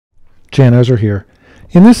Jan Ozer here.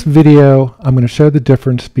 In this video, I'm going to show the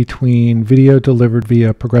difference between video delivered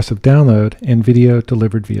via progressive download and video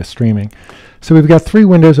delivered via streaming. So we've got three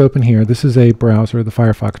windows open here. This is a browser, the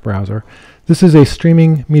Firefox browser. This is a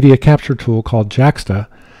streaming media capture tool called JAXTA.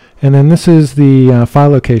 And then this is the file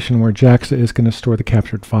location where JAXTA is going to store the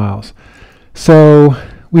captured files. So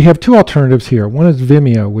we have two alternatives here. One is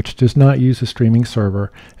Vimeo, which does not use a streaming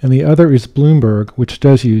server, and the other is Bloomberg, which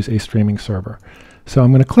does use a streaming server. So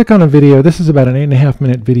I'm going to click on a video. This is about an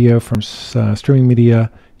 8.5-minute video from Streaming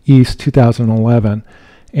Media East 2011.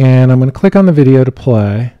 And I'm going to click on the video to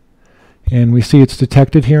play. And we see it's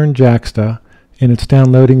detected here in JAXTA, and it's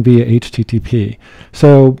downloading via HTTP.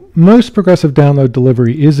 So most progressive download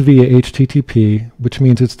delivery is via HTTP, which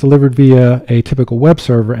means it's delivered via a typical web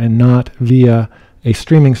server and not via a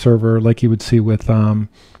streaming server like you would see with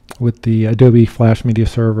the Adobe Flash Media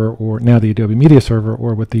Server, or now the Adobe Media Server,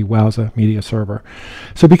 or with the Wowza Media Server.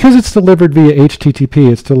 So because it's delivered via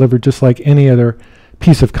HTTP, it's delivered just like any other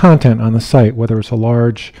piece of content on the site, whether it's a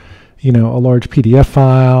large PDF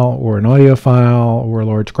file, or an audio file, or a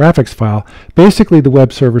large graphics file. Basically, the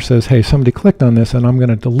web server says, hey, somebody clicked on this, and I'm going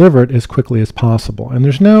to deliver it as quickly as possible. And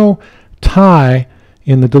there's no tie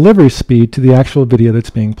in the delivery speed to the actual video that's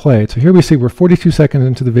being played. So here we see we're 42 seconds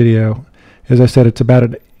into the video. As I said, it's about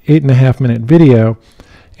an 8.5-minute video,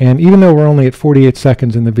 and even though we're only at 48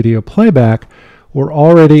 seconds in the video playback, we're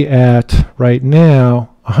already at, right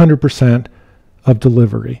now, 100% of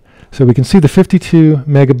delivery. So we can see the 52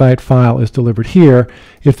 megabyte file is delivered here.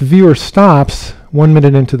 If the viewer stops 1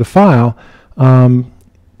 minute into the file,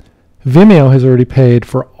 Vimeo has already paid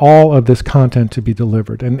for all of this content to be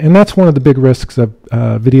delivered. And that's one of the big risks of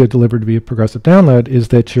video delivered via progressive download, is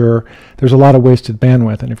that there's a lot of wasted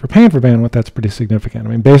bandwidth. And if you're paying for bandwidth, that's pretty significant. I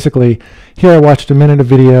mean, basically, here I watched a minute of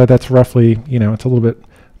video. That's roughly, it's a little bit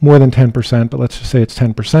more than 10%, but let's just say it's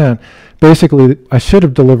 10%. Basically, I should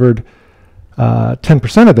have delivered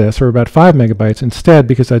 10% of this, or about 5 megabytes. Instead,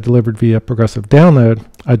 because I delivered via progressive download,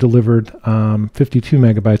 I delivered 52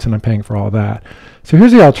 megabytes, and I'm paying for all that. So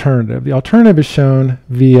here's the alternative. The alternative is shown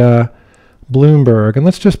via Bloomberg, and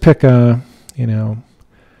let's just pick Red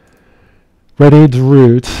AIDS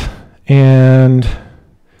Roots, and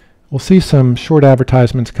we'll see some short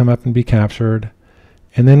advertisements come up and be captured,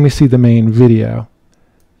 and then we see the main video.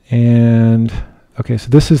 And okay, so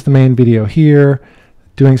this is the main video here,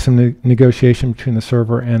 doing some negotiation between the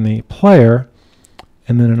server and the player.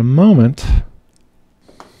 And then in a moment,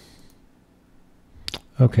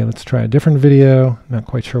 okay, let's try a different video. Not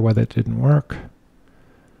quite sure why that didn't work.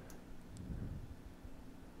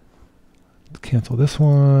 Let's cancel this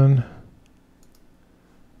one.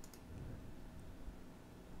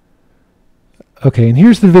 Okay, and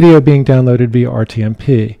here's the video being downloaded via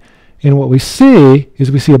RTMP. And what we see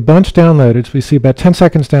is we see a bunch downloaded. So we see about 10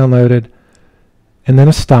 seconds downloaded, and then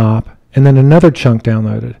a stop, and then another chunk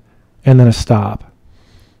downloaded, and then a stop.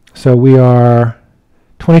 So we are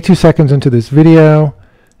 22 seconds into this video,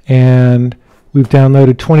 and we've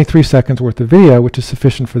downloaded 23 seconds worth of video, which is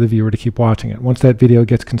sufficient for the viewer to keep watching it. Once that video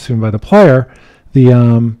gets consumed by the player,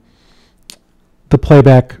 the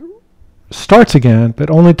playback starts again,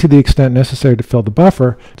 but only to the extent necessary to fill the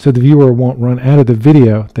buffer, so the viewer won't run out of the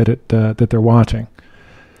video that they're watching.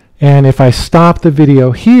 And if I stop the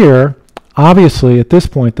video here, obviously, at this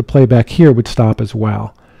point, the playback here would stop as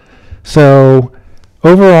well. So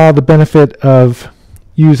overall, the benefit of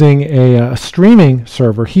using a streaming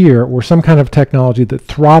server here, or some kind of technology that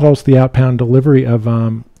throttles the outbound delivery of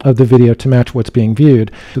the video to match what's being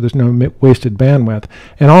viewed, so there's no wasted bandwidth.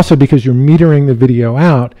 And also, because you're metering the video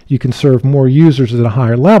out, you can serve more users at a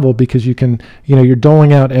higher level, because you can, you're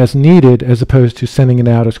doling out as needed, as opposed to sending it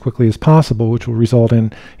out as quickly as possible, which will result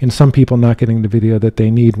in some people not getting the video that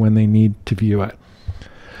they need when they need to view it.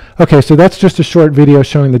 Okay, so that's just a short video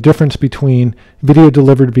showing the difference between video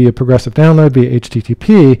delivered via progressive download via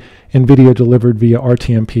HTTP and video delivered via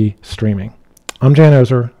RTMP streaming. I'm Jan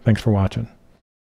Ozer. Thanks for watching.